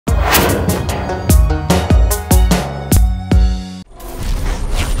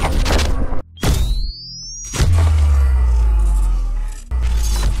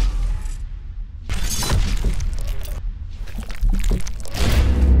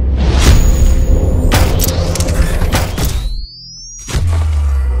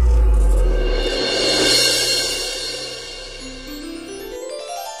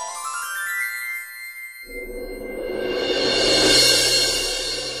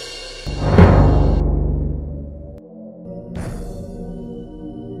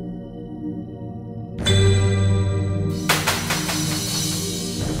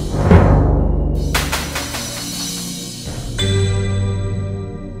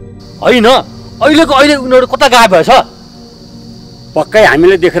होइन अहिलेको अहिले उनीहरू कता गायब भएछ पक्कै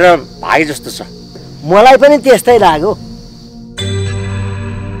हामीले देखेर भागे जस्तो छ मलाई पनि त्यस्तै लाग्यो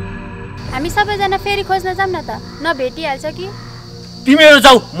हामी सबैजना फेरि खोज्न जाम न त नभेटिहाल्छ कि तिमीहरू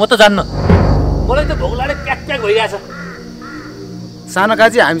जाऊ म त जान्न मलाई त भोक लागेर प्याक प्याक भइरहेछ सानो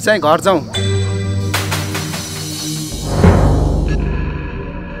काजी हामी चाहिँ घर जाउँ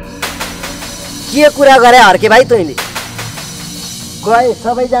के कुरा गरे हर्के भाइ तैँले गए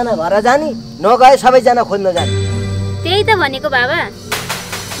सबैजना घर जाने नगए सबैजना खोज्न जाने त्यही त भनेको बाबा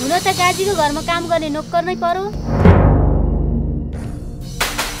हुन त काजीको घरमा काम गर्ने नोकर नै पर्यो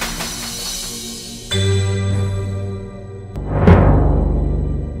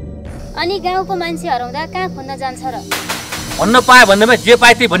अनि गाउँको मान्छे हराउँदा कहाँ खोज्न जान्छ र भन्न पाए भन्दैमा जे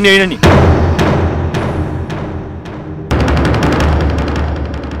पाए त्यही भन्ने होइन नि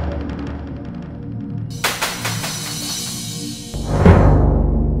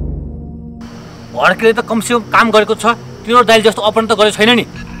भड्केले त कमसेकम काम गरेको छ तिनीहरू दाइले जस्तो अपहरण त गरेको छैन नि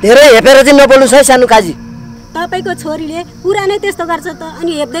धेरै हेपेर चाहिँ नबोल्नुस् है सानो काजी तपाईको छोरीले कुरा नै त्यस्तो गर्छ त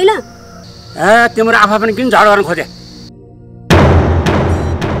अनि हेप्दैन तिम्रो आफा पनि किन झगडा गर्न खोजे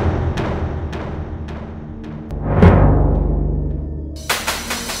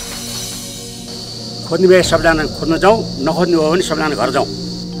खोज्ने भए सबैजना खोज्न जाउँ नखोज्नु हो भने सबैजना घर जाउँ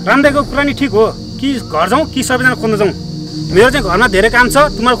रामदाईको कुरा नि ठिक हो कि घर जाउँ कि सबैजना खोज्न जाउँ मेरो चाहिँ घरमा धेरै काम छ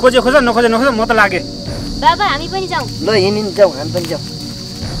तिमीहरू खोजे नखोजे म त लागे बाबा हामी पनि जाउँ ल हिँडिन जाउँ हामी पनि जाउँ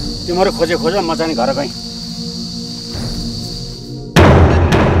तिमीहरू खोजे म चाहिँ घर गएँ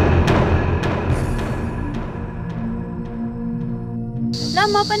ल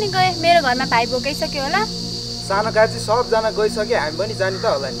म पनि गएँ मेरो घरमा भाइ बोकाइसक्यो होला सानो काजी सबजना गइसके हामी पनि जाने त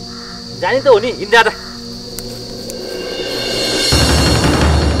होला नि जाने त हो नि हिँड्दा त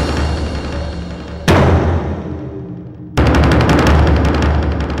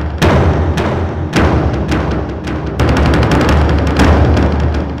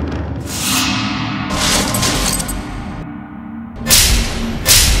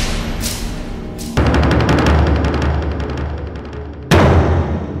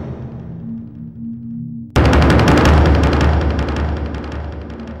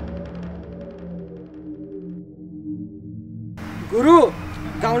गुरु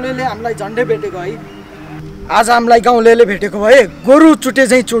गाउँलेले हामीलाई झन्डै भेटेको है आज हामीलाई गाउँलेले भेटेको भए गोरु चुटे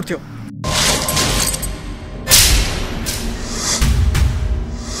चाहिँ चुट्थ्यो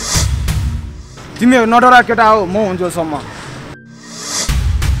तिमीहरू नडरा केटा हो म हुन्जेलसम्म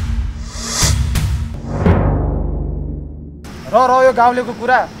र यो गाउँलेको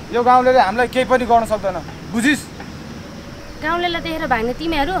कुरा यो गाउँलेले हामीलाई केही पनि गर्न सक्दैन बुझिस् गाउँलेलाई देखेर भाग्ने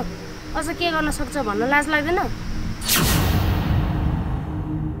तिमीहरू अझ के गर्न सक्छ भन्न लाज लाग्दैन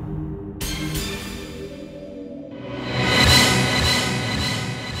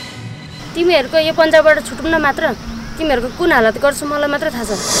तिमीहरूको यो पन्जाबबाट छुट्न मात्र तिमीहरूको कुन हालत गर्छ मलाई मात्र थाहा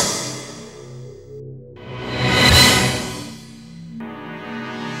छ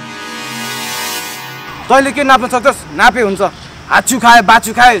तैँले के नाप्न सक्छस् नापे हुन्छ हाचु खाए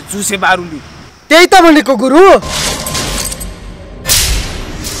बाचु खाए चुसे बारुली त्यही त भनेको गुरु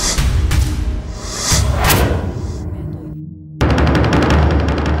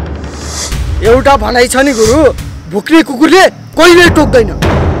एउटा भनाइ छ नि गुरु भुक्ने कुकुरले कहिले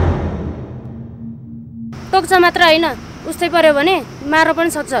टोक्दैन टोक्छ मात्र होइन उस्तै पर्यो भने मार्न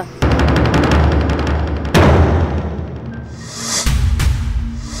पनि सक्छ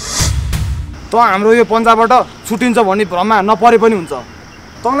त हाम्रो यो पन्जाबाट छुटिन्छ भन्ने भ्रममा नपरे पनि हुन्छ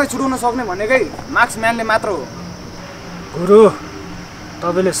तँलाई छुटाउन सक्ने भनेकै मार्क्स म्यानले मात्र हो गुरु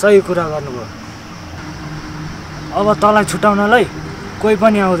तपाईँले सही कुरा गर्नुभयो अब तँलाई छुटाउनलाई कोही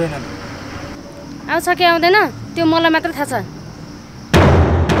पनि आउँदैनन् आउँछ कि आउँदैन त्यो मलाई मात्र थाहा छ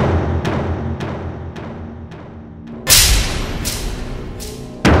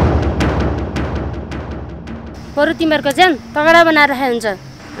बरु तिमीहरूको ज्यान तगडा बनाएर राखे हुन्छ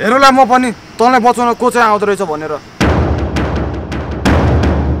हेरौँला म पनि तँलाई बचाउन को चाहिँ आउँदो रहेछ भनेर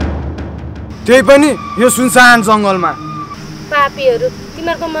त्यही पनि यो सुनसान जङ्गलमा पापीहरू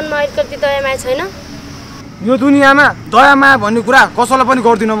तिमीहरूको मनमा अहिले कति दया माया छैन यो दुनियाँमा दया माया भन्ने कुरा कसैलाई पनि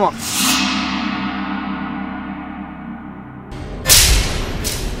गर्दिनँ म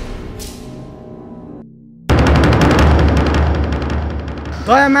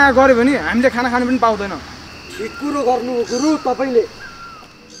दया माया गऱ्यो भने हामीले खाना खानु पनि पाउँदैन ठिक कुरो गर्नु गुरु तपाईँले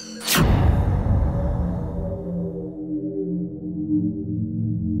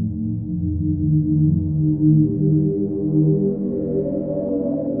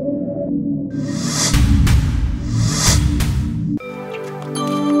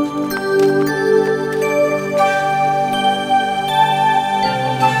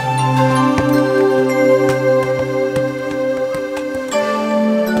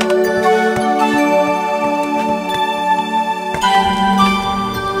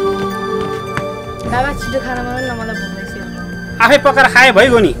आफै पकाएर खाए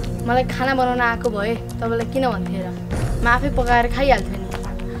भइगयो नि। मलाई खाना बनाउन आएको भए तपाईँलाई किन भन्थेँ र, म आफै पकाएर खाइहाल्थेँ नि।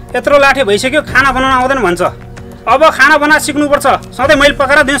 यत्रो लाठे भइसक्यो खाना बनाउन आउँदैन भन्छ। अब खाना बनाएर सिक्नुपर्छ, सधैँ मैले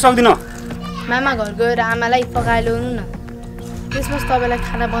पकाएर दिन सक्दिनँ। मामा घर गएर आमालाई पकाएर ल्याउनु न, त्यसमा तपाईँलाई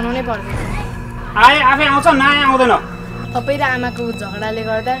खाना बनाउनै पर्दैन। आए आफै आउँछ, नआए आउँदैन। तपाईँ र आमाको झगडाले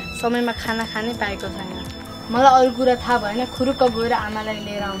गर्दा समयमा खाना खानै पाएको छैन। मलाई अरू कुरा थाहा भएन, खुरुक्क गएर आमालाई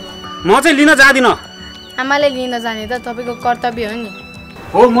लिएर आउनु। म चाहिँ लिन जाँदिनँ। आमाले लिन जाने त तपाईँको कर्तव्य हो नि।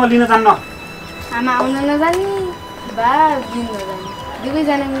 हो, म लिन जान्न। आमा आउन नजाने बा लिन नजाने,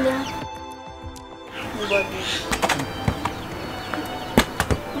 दुवैजना मिलेर।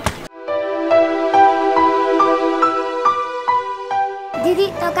 दिदी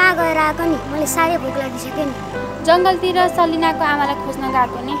त कहाँ गएर आएको नि? मैले साह्रै भोक लागिसक्यो नि। जङ्गलतिर सलिनाको आमालाई खोज्न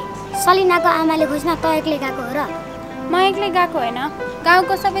गएको नि। सलिनाको आमाले खोज्न त एक्लै गएको हो र? म एक्लै गएको होइन,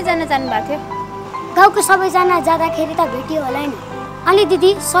 गाउँको सबैजना जानुभएको थियो। गाउँको सबैजना जाँदाखेरि त भेटियो होला नि। अनि दिदी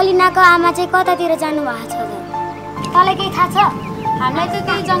सलिनाको आमा चाहिँ कतातिर जानुभएको छ त? तँलाई केही थाहा छ? हामीलाई त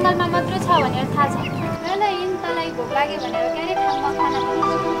त्यही जङ्गलमा मात्रै छ भनेर थाहा छ। ल हिँड, तँलाई भोक लाग्यो भनेर क्यारे ठाउँमा खाना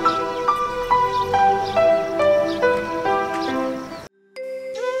बनाउँछु।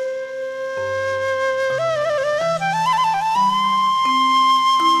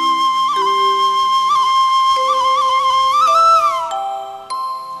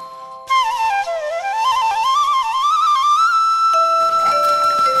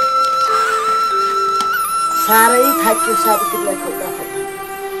 साह्रै थाक्यो सावित्रीलाई खोज्दा खोज्दा।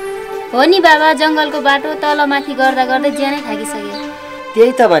 हो नि बाबा, जङ्गलको बाटो तलमाथि गर्दा गर्दै ज्यानै थाकिसक्यो।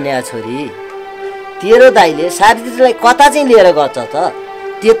 त्यही त भने छोरी, तेरो दाइले सावित्रीलाई कता चाहिँ लिएर गछ त?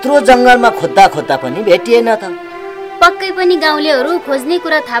 त्यत्रो जङ्गलमा खोज्दा खोज्दा पनि भेटिएन त। पक्कै पनि गाउँलेहरू खोज्ने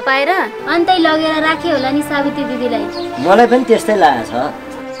कुरा थाहा पाएर अन्तै लगेर राखे होला नि सावित्री दिदीलाई। मलाई पनि त्यस्तै लागेको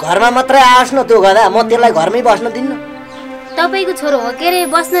छ। घरमा मात्रै आओस् न त्यो गर्दा, म त्यसलाई घरमै बस्न दिन्न। तपाईँको छोरो हो के अरे,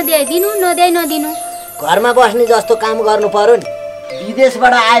 बस्न दिनु नदिए नदिनु। घरमा बस्ने जस्तो काम गर्नु पर्यो नि।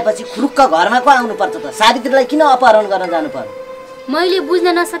 विदेशबाट आएपछि खुरुक्क घरमा को आउनु पर्छ त? सावित्रीलाई किन अपहरण गर्न जानु पर्यो? मैले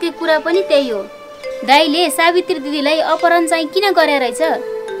बुझ्न नसकेको कुरा पनि त्यही हो। दाइले सावित्री दिदीलाई अपहरण चाहिँ किन गरे रहेछ?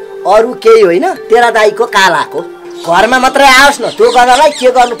 अरू केही होइन, तेरा दाइको कालाको। घरमा मात्रै आओस् न, त्यो गर्नलाई के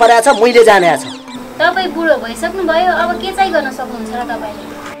गर्नु परेको छ मैले जानेको छ। तपाईँ बुढो भइसक्नु भयो, अब के चाहिँ गर्न सक्नुहुन्छ र तपाईँले?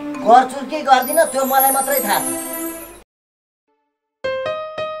 गर्छु के गर्दिन त्यो मलाई मात्रै थाहा छ।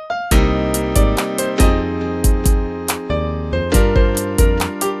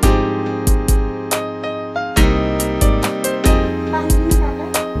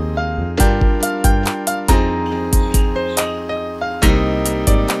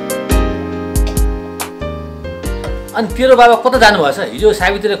 अनि तेरो बाबा कता जानुभएछ? हिजो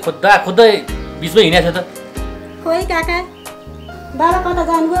सावित्रीले खोज्दा खोज्दै बिचमा हिँडेको थियो त। खोइ काका, बाबा कता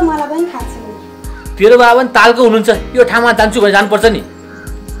जानुभयो मलाई पनि थाहा छैन। तेरो बाबा पनि तालको हुनुहुन्छ, यो ठाउँमा जान्छु भने जानुपर्छ नि।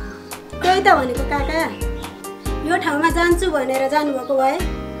 त्यही त भनेको काका, यो ठाउँमा जान्छु भनेर जानुभएको भए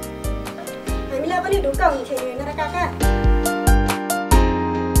हामीलाई पनि ढुक्क हुन्थ्यो नि, होइन र काका?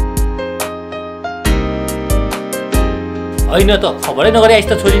 होइन त, खबरै नगरे आइस्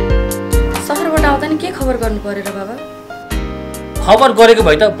त छोरी। सहरबाट आउँदा नि के खबर गर्नु पर्यो र बाबा? खबर गरेको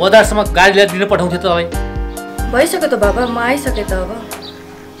भए त बजारसम्म गाडी ल्याएर दिन पठाउँथ्यो त तपाईँ। भइसक्यो त बाबा, म आइसकेँ त। अब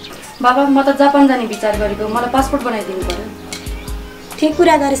बाबा म त जापान जाने विचार गरेको, मलाई पासपोर्ट बनाइदिनु पर्यो। ठिक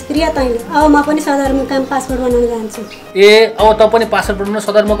कुरा गरिस् प्रिया तैँले। अब म पनि सदरमुकाम पासपोर्ट बनाउन जान्छु। ए, अब त पनि पासपोर्ट बनाउन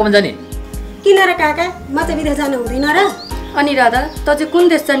सदरमुकाम जाने? किन र काका, म चाहिँ विदेश जानु हुँदैन र? अनि राधा, त चाहिँ कुन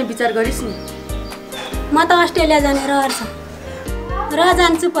देश जाने विचार गरिस् नि? म त अस्ट्रेलिया जाने रहर छ र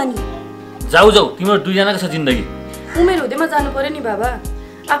जान्छु पनि। जाऊ जाऊ, तिम्रो दुईजनाको छ जिन्दगी। उमेर हुँदैमा जानु पर्यो नि बाबा,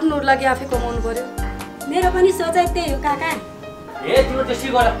 आफ्नो लागि आफै कमाउनु पर्यो। मेरो पनि सोचाइ त्यही हो काका। ए, तिम्रो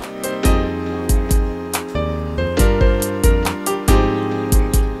त्यसै गर।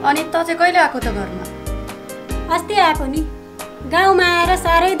 अनि त चाहिँ कहिले आएको त घरमा? अस्ति आएको नि। गाउँमा आएर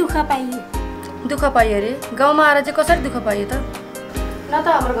साह्रै दुःख पाइयो। दुःख पाइयो अरे? गाउँमा आएर चाहिँ कसरी दुःख पाइयो त? न त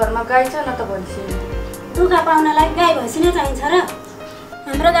हाम्रो घरमा गाई छ न त भैँसी। दुःख पाउनलाई गाई भैँसी नै चाहिन्छ र?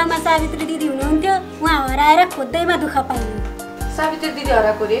 हाम्रो गाउँमा सावित्री दिदी हुनुहुन्थ्यो, उहाँ हराएर खोज्दैमा दुःख पाइयो। सावित्री दिदी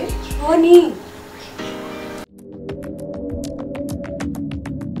हराएको रे? हो नि।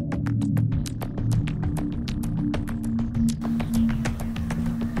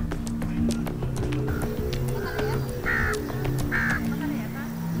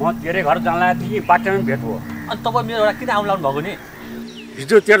 म तेरै घर जान लागेको थिएँ कि बाटोमै भेट भयो। अनि तपाईँ मेरो एउटा किन आउनु लाग्नु भएको नि?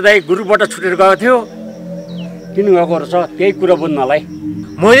 हिजो तेरो दाइ गुरुबाट छुटेर गएको थियो, किन गएको रहेछ त्यही कुरा बुझ्नलाई।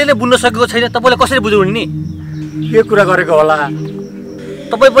 मैले नै बुझ्न सकेको छैन, तपाईँले कसरी बुझाउनु नि? के कुरा गरेको होला?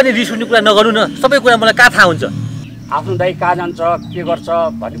 तपाईँ पनि रिस उठ्ने कुरा नगर्नु न, सबै कुरा मलाई कहाँ थाहा हुन्छ? आफ्नो दाइ कहाँ जान्छ के गर्छ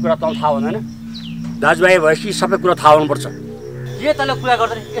भन्ने कुरा तँलाई थाहा हुँदैन? दाजुभाइ भएपछि सबै कुरा थाहा हुनुपर्छ। के तले कुरा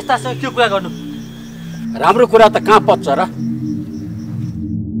गर्दैन यस्तासँग के कुरा गर्नु राम्रो कुरा त कहाँ पच्छ र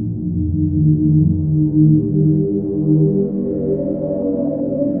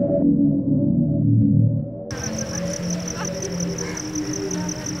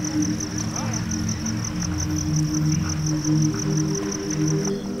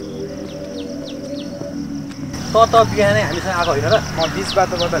त बिहानै हामीसँग आएको होइन र म बिच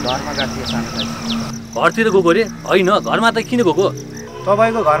बाटोबाट घरमा गएको थिएँ सानो घरतिर गएको अरे होइन घरमा त किन गएको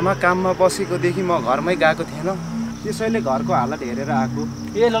तपाईँको घरमा काममा बसेकोदेखि म घरमै गएको थिएन त्यसैले घरको हालत हेरेर आएको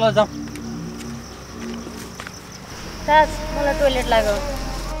ए ल जाउँ ताज मलाई टोइलेट लाग्यो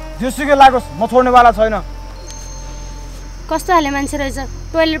जेसुकै लागोस् म छोड्नेवाला छैन कस्तो हाले मान्छे रहेछ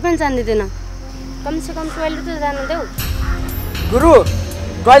टोइलेट पनि जान्दिँदैन कमसेकम टोइलेट त जानु देऊ गुरु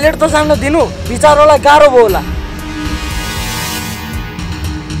टोइलेट त जान दिनु बिचारोलाई गाह्रो भयो होला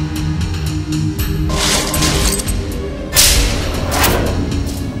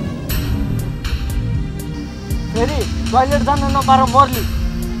फेरि टोइलेट जान नपाएर मर्ली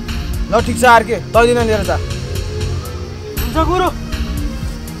ल ठिक छ आर्के तैदिन लिएर जा हुन्छ गुरु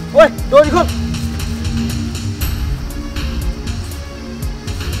ओइ डोरी खोल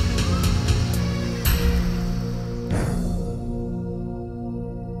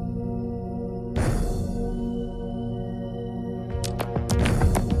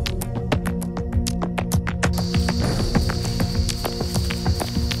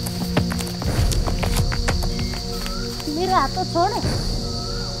मेरो हात त छोड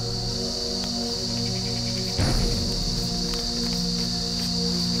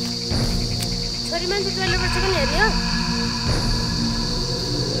छोरी मान्छे टोइलेट बस्छ पनि हेऱ्यो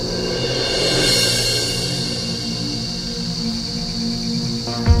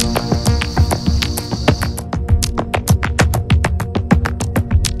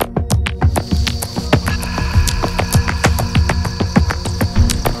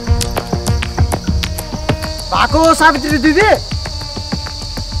भएको सावित्री दिदी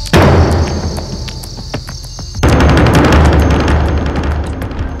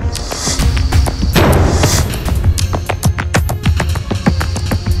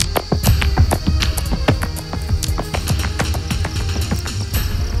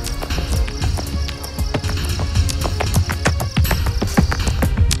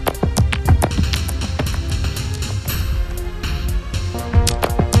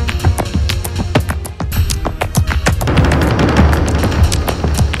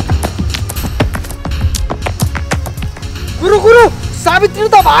सावित्री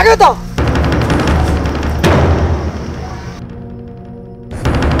त भाग्यो त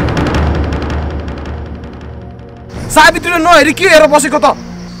सावित्रीले नहेरी के हेरेर बसेको त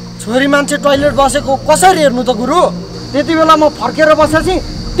छोरी मान्छे टोइलेट बसेको कसरी हेर्नु त गुरु त्यति बेला म फर्केर बसेपछि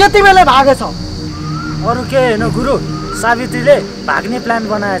त्यति बेला भागेछ अरु के हैन गुरु सावित्रीले भाग्ने प्लान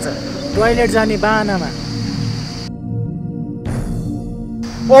बनाएछ टोइलेट जाने बाहनामा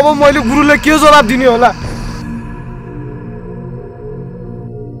अब मैले गुरुले के जवाब दिने होला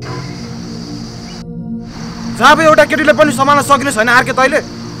जब एउटा केटीले पनि सम्हाल्न सकिने छैन आर्के तैले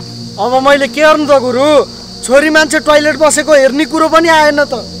अब मैले के गर्नु त गुरु छोरी मान्छे टोइलेट बसेको हेर्ने कुरो पनि आएन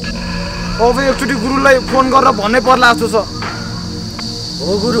त अब एकचोटि गुरुलाई फोन गरेर भन्नै पर्ला जस्तो छ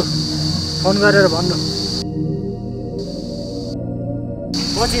हो गुरु फोन गरेर भन्नु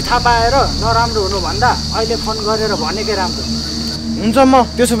पछि थाहा पाएर नराम्रो हुनु भन्दा अहिले फोन गरेर भनेकै राम्रो हुन्छ म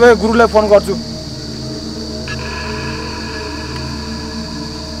त्यसो भए गुरुलाई फोन गर्छु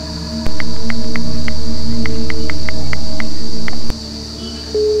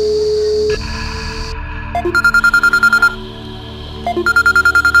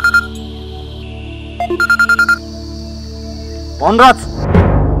भनराज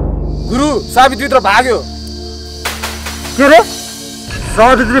गुरु सावित्री त भाग्यो के रे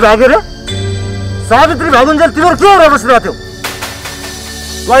सावित्री भाग्यो रे सावित्री भाग्यो तिम्रो के गरेर बसिरहेको थियो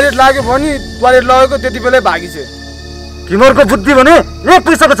टोइलेट लाग्यो भने टोइलेट लगेको त्यति बेलै भागिछ तिमीहरूको बुद्धि भने एक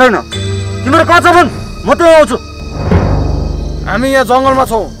पैसाको छैन तिम्रो कहाँ छ भन् म त्यही आउँछु हामी यहाँ जङ्गलमा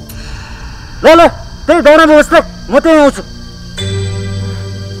छौँ ल ल त्यही दाउरामा बस्छ म त्यही आउँछु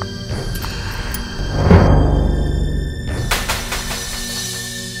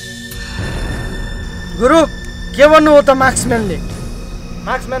गुरु के भन्नु हो त मार्क्सम्यानले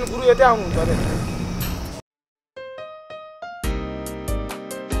मार्क्सम्यान गुरु यतै आउनुहुन्छ अरे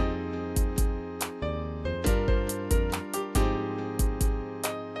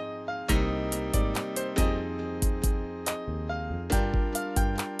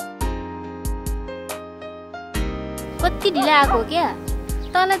कति ढिला आएको क्या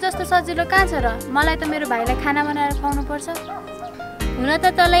तँलाई जस्तो सजिलो कहाँ छ र मलाई त मेरो भाइलाई खाना बनाएर खुवाउनु पर्छ हुन त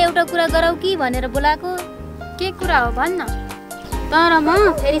तँलाई एउटा कुरा गरौ कि भनेर बोलाएको के कुरा हो भन्न तर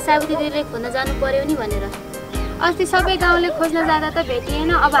म फेरि सावित्री दिदीले खोज्न जानु पर्यो नि भनेर। अस्ति सबै गाउँले खोज्न जाँदा त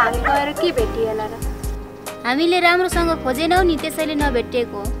भेटिएन, अब हामी गएर के भेटिएला र? हामीले राम्रोसँग खोजेनौ नि, त्यसैले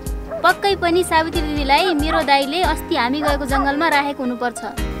नभेटिएको। पक्कै पनि सावित्री दिदीलाई मेरो दाइले अस्ति हामी गएको जङ्गलमा राखेको हुनुपर्छ।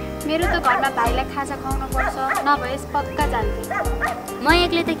 मेरो त घरमा भाइलाई खाजा खुवाउनु पर्छ, नभए पक्का जान्थे। म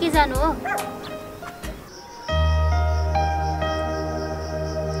एक्लै त के जानु हो।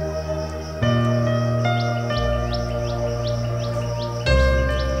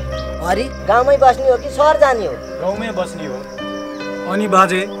 हरि गाउँमै बस्ने हो कि सहर जाने हो? गाउँमै बस्ने हो। अनि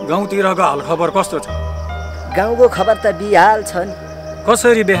बाजे गाउँतिरको हालखबर कस्तो छ? गाउँको खबर त बिहाल छ नि।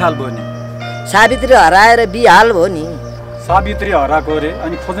 कसरी बेहाल भयो नि? सावित्री हराएर बिहाल भयो नि। सावित्री हराएको रे,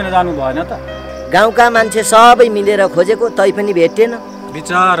 अनि खोज्न जानु भएन त? गाउँका मान्छे सबै मिलेर खोजेको, तै पनि भेटेन।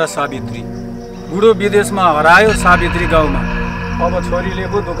 बिचारा सावित्री, बुढो विदेशमा हरायो, सावित्री गाउँमा। अब छोरीले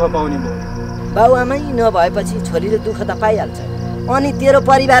पो दुःख पाउने भयो। बाउआमै नभएपछि छोरीले दुःख त पाइहाल्छ। अनि तेरो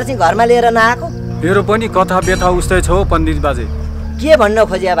परिवार चाहिँ घरमा लिएर नआएको? मेरो पनि कथा व्यथा उस्तै छ हो पण्डित बाजे। के भन्न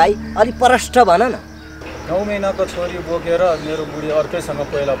खोज्या भाइ, अलि प्रष्ट भन न। 9 महिनाको छोरी बोकेर मेरो बुढी अर्कैसँग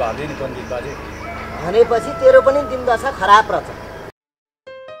पहिला भागे नि पण्डित बाजे। भनेपछि तेरो पनि दिनदशा खराब रहेछ।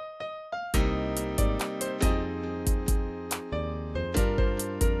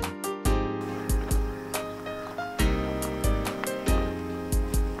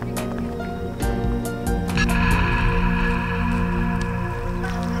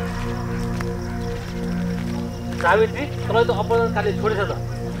 सावित्री, तँलाई त अपराधकाले छोडेछ त?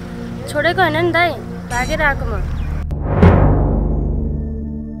 छोडेको होइन नि दाइ, भागेर आएको म।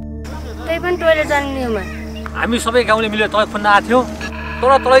 त्यही पनि टोइलेट जाने नियममा। हामी सबै गाउँले मिलेर तँलाई खोज्न आएको थियो,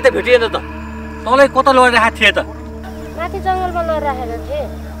 तर तँलाई त भेटिएन त। तँलाई कता लगेर राखेको थिएँ त? माथि जङ्गलमा नराखेर थिएँ।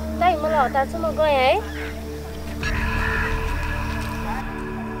 दाइ मलाई हतार छ, म गएँ है।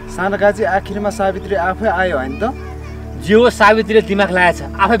 सानो काजी, आखिरमा सावित्री आफै आयो होइन त? जे हो, सावित्रीले दिमाग लगाएछ,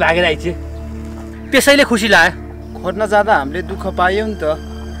 आफै भागेर आइछ। त्यसैले खुसी लाग्यो। खोज्न जाँदा हामीले दुःख पायौँ नि त।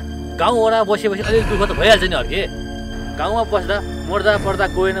 गाउँ वडा बसेपछि अलिक दुःख त भइहाल्छ नि अर्के। गाउँमा बस्दा मर्दा पर्दा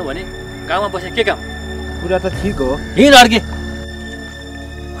गएन भने गाउँमा बसे के काम? कुरा त ठिक हो। हिँड अर्के।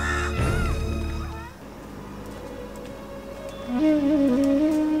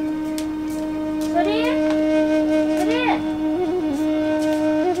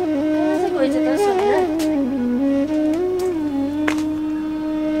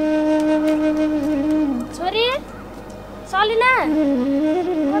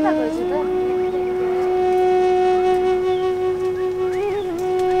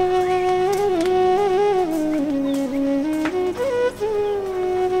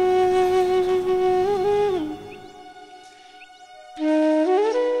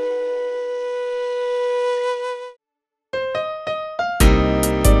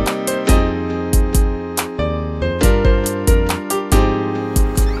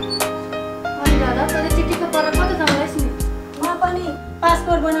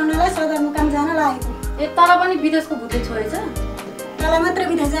 तर पनि विदेशको भुते छोएछ। तँलाई मात्र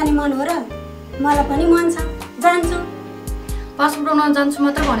विदेश जाने मन हो र? मलाई पनि मन छ, जान्छु। पासपोर्ट बनाउन जान्छु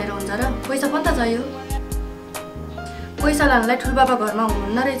मात्र भनेर हुन्छ र? पैसा कता चाहियो? पैसा लानलाई ठुलबाबा घरमा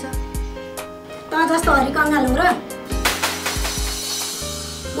हुनुहुन्न रहेछ। त जस्तो हरि कङ्गाल हो र?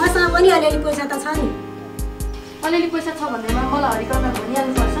 मसँग पनि अलिअलि पैसा त छ नि। अलिअलि पैसा छ भन्दैमा मलाई हरि कङ्गाल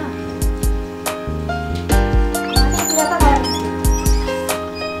भनिहाल्नुपर्छ?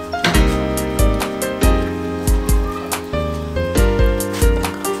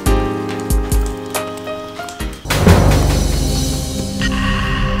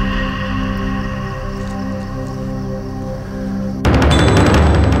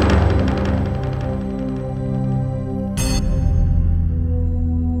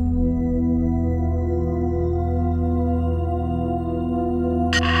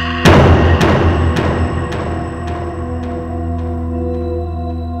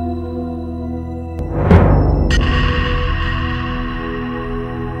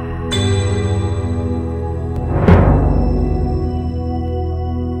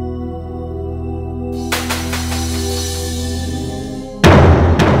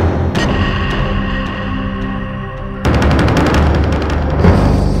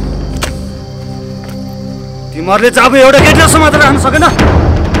 तिमीहरूले जाबु एउटा केटा समातेर राख्न सकेन?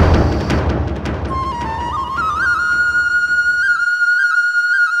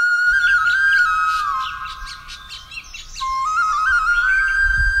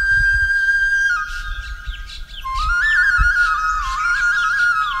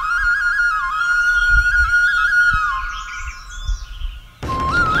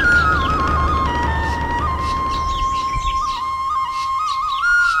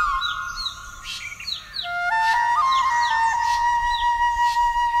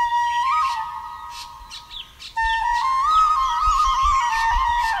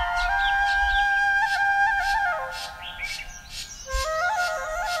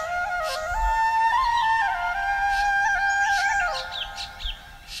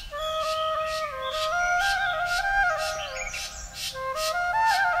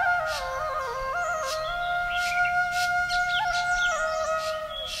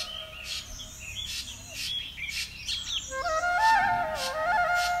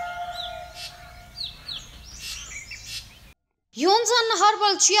 योन्जन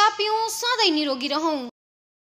हर्बल चिया पिउँ, सधैँ निरोगी रहौँ।